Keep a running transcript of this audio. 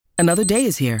Another day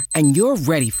is here, and you're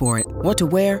ready for it. What to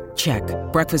wear? Check.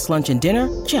 Breakfast, lunch, and dinner?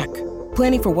 Check.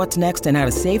 Planning for what's next and how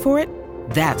to save for it?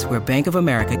 That's where Bank of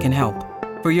America can help.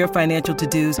 For your financial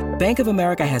to-dos, Bank of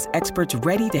America has experts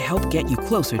ready to help get you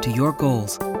closer to your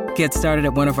goals. Get started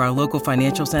at one of our local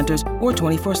financial centers or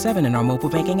 24/7 in our mobile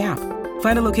banking app.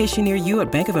 Find a location near you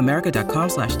at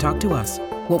bankofamerica.com/talktous.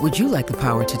 What would you like the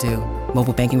power to do?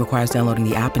 Mobile banking requires downloading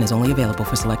the app and is only available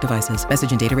for select devices.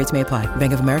 Message and data rates may apply.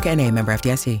 Bank of America N.A., member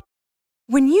FDIC.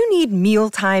 When you need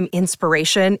mealtime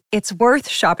inspiration, it's worth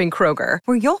shopping Kroger,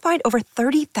 where you'll find over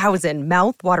 30,000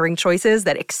 mouth-watering choices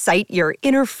that excite your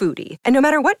inner foodie. And no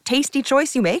matter what tasty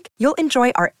choice you make, you'll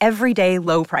enjoy our everyday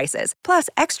low prices, plus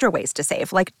extra ways to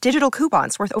save, like digital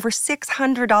coupons worth over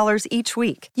 $600 each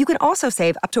week. You can also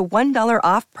save up to $1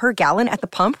 off per gallon at the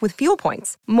pump with fuel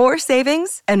points. More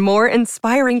savings and more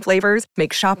inspiring flavors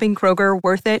make shopping Kroger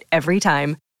worth it every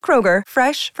time. Kroger,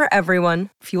 fresh for everyone.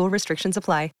 Fuel restrictions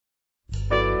apply.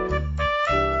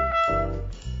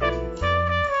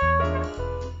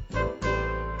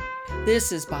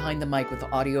 This is Behind the Mic with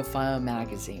Audiophile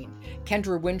Magazine.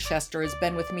 Kendra Winchester has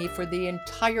been with me for the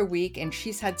entire week, and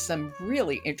she's had some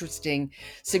really interesting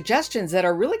suggestions that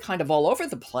are really kind of all over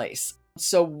the place.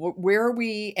 So where are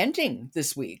we ending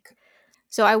this week?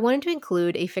 So I wanted to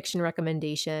include a fiction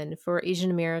recommendation for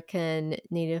Asian American,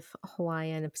 Native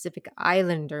Hawaiian, and Pacific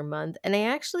Islander month, and I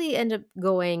actually ended up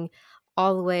going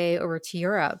all the way over to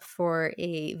Europe for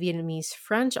a Vietnamese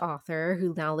French author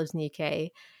who now lives in the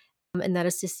UK. And that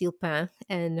is Cecile,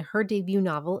 and her debut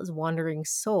novel is Wandering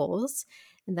Souls,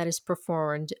 and that is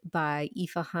performed by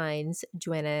Aoife, Hinds,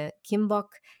 Ioanna,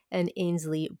 Kimbook, and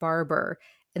Ainsleigh, Barber.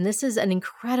 And this is an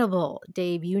incredible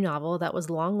debut novel that was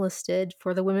longlisted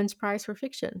for the Women's Prize for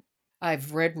Fiction.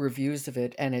 I've read reviews of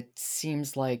it, and it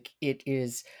seems like it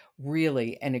is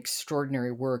really an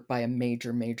extraordinary work by a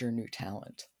major, major new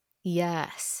talent.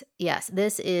 Yes.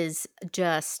 This is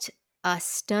just a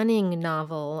stunning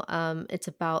novel. It's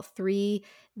about 3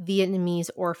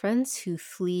 Vietnamese orphans who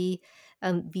flee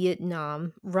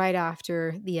Vietnam right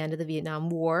after the end of the Vietnam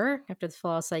War, after the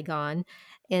fall of Saigon,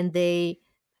 and they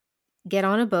get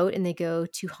on a boat and they go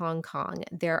to Hong Kong.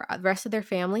 The rest of their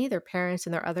family, their parents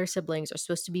and their other siblings, are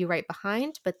supposed to be right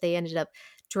behind, but they ended up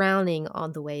drowning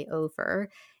on the way over.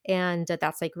 And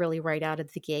that's like really right out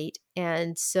of the gate.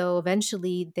 And so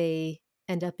eventually they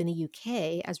end up in the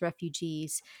UK as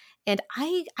refugees. And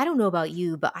I don't know about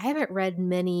you, but I haven't read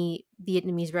many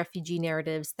Vietnamese refugee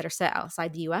narratives that are set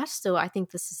outside the US. So I think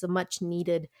this is a much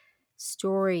needed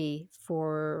story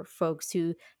for folks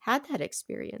who had that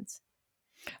experience.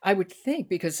 I would think,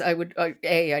 because I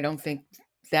don't think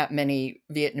that many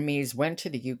Vietnamese went to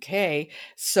the UK.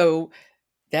 So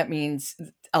that means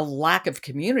a lack of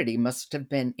community must have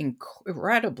been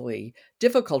incredibly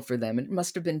difficult for them. It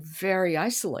must have been very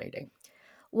isolating.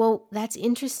 Well, that's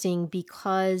interesting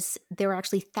because there were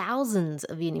actually thousands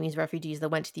of Vietnamese refugees that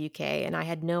went to the UK, and I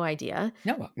had no idea.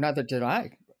 No, neither did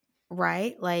I.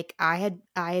 Right? Like I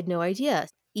had no idea.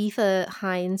 Aoife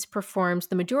Hinds performs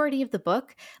the majority of the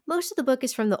book. Most of the book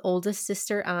is from the oldest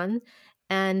sister, Anne,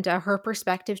 and her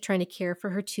perspective trying to care for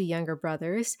her 2 younger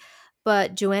brothers.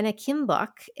 But Ioanna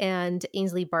Kimbook and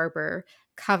Ainsleigh Barber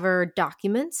cover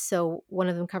documents. So one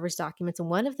of them covers documents, and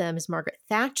one of them is Margaret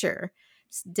Thatcher,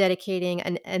 dedicating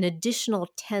an additional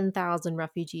 10,000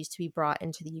 refugees to be brought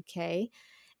into the UK.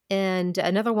 And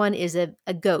another one is a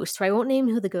ghost. So I won't name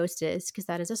who the ghost is because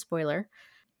that is a spoiler.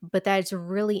 But that is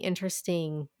really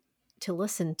interesting to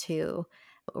listen to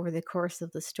over the course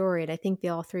of the story. And I think they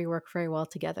all 3 work very well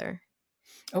together.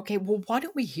 Okay, well, why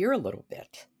don't we hear a little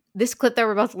bit? This clip that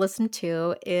we're about to listen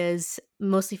to is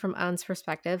mostly from Anne's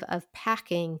perspective of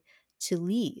packing to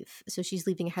leave. So she's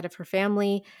leaving ahead of her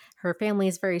family. Her family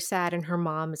is very sad, and her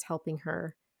mom is helping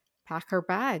her pack her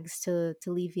bags to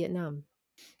leave Vietnam.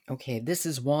 Okay, this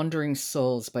is Wandering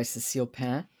Souls by Cecile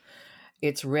Pin.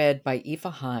 It's read by Aoife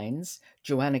Hinds,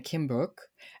 Ioanna Kimbook,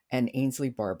 and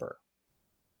Ainsleigh Barber.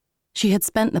 She had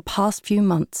spent the past few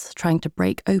months trying to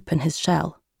break open his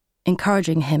shell,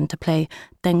 encouraging him to play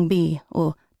Deng Bi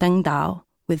or Deng Dao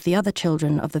with the other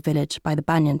children of the village by the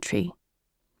banyan tree.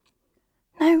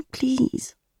 "No,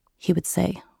 please," he would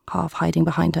say, half hiding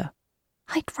behind her.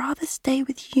 "I'd rather stay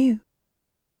with you."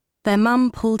 Their mum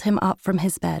pulled him up from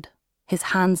his bed, his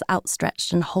hands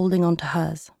outstretched and holding onto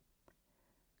hers.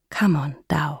 "Come on,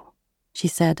 Dao," she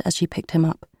said as she picked him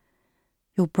up.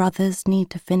 "Your brothers need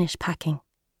to finish packing."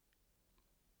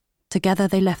 Together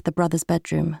they left the brothers'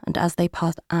 bedroom, and as they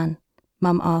passed Anne,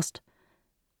 Mum asked,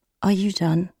 "Are you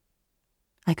done?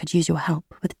 I could use your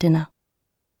help with dinner."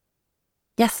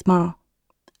 "Yes, Ma,"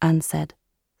 Anne said,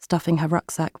 stuffing her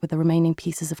rucksack with the remaining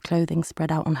pieces of clothing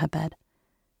spread out on her bed.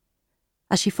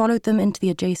 As she followed them into the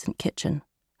adjacent kitchen,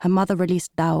 her mother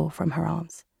released Dao from her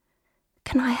arms.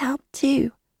 "Can I help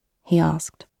too?" he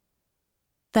asked.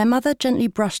 Their mother gently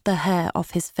brushed the hair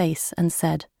off his face and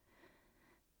said,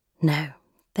 "No,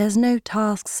 there's no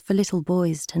tasks for little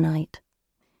boys tonight.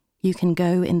 You can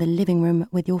go in the living room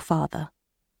with your father."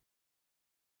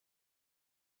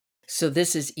 So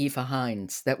this is Aoife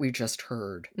Hinds that we just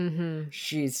heard.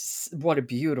 What a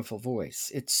beautiful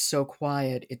voice. It's so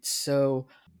quiet. It's so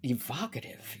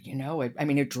evocative, I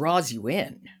mean, it draws you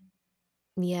in.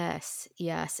 Yes,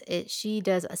 yes. She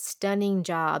does a stunning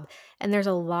job. And there's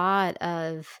a lot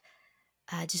of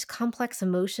just complex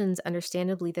emotions,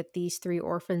 understandably, that these three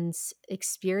orphans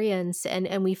experience.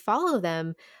 And we follow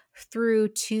them through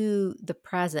to the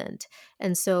present.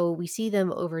 And so we see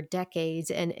them over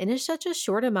decades. And in such a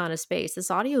short amount of space.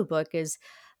 This audiobook is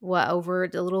a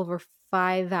little over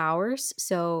 5 hours.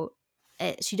 So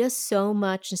she does so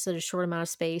much in such a short amount of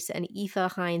space. And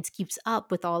Aoife Hinds keeps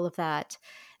up with all of that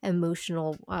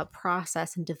emotional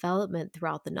process and development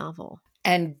throughout the novel.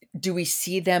 And do we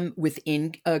see them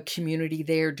within a community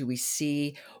there? Do we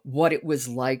see what it was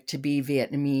like to be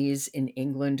Vietnamese in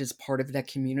England as part of that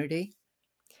community?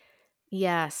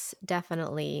 Yes,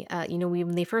 definitely.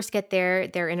 When they first get there,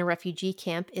 they're in a refugee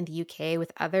camp in the UK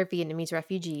with other Vietnamese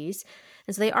refugees.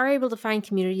 And so they are able to find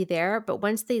community there. But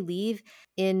once they leave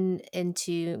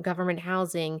into government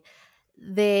housing,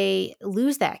 they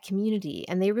lose that community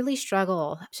and they really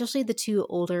struggle, especially the two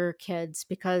older kids,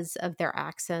 because of their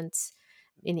accents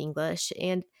in English.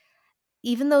 And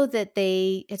even though that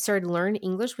they had started to learn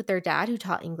English with their dad who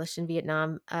taught English in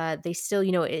Vietnam, they still,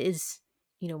 it is,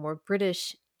 more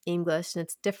British English and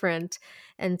it's different.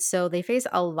 And so they face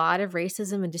a lot of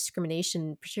racism and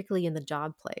discrimination, particularly in the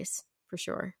job place, for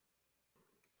sure.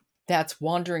 That's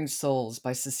Wandering Souls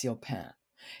by Cecile.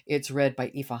 It's read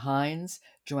by Aoife Hinds,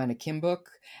 Ioanna Kimbook,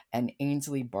 and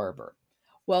Ainsleigh Barber.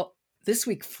 Well, this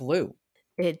week flew.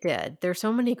 It did. There's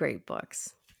so many great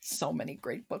books. So many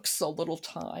great books, so little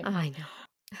time. I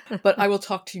know. But I will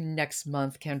talk to you next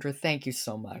month, Kendra. Thank you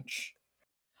so much.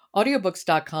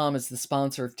 Audiobooks.com is the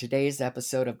sponsor of today's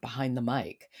episode of Behind the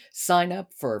Mic. Sign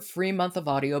up for a free month of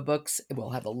audiobooks.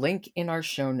 We'll have a link in our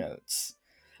show notes.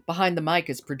 Behind the Mic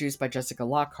is produced by Jessica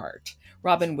Lockhart.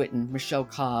 Robin Witten, Michelle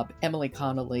Cobb, Emily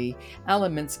Connolly,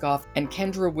 Alan Minskoff, and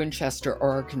Kendra Winchester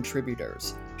are our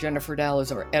contributors. Jennifer Dahl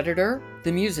is our editor.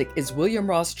 The music is William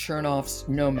Ross Chernoff's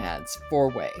Nomads,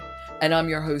 4-Way. And I'm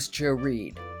your host, Joe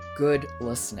Reed. Good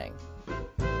listening.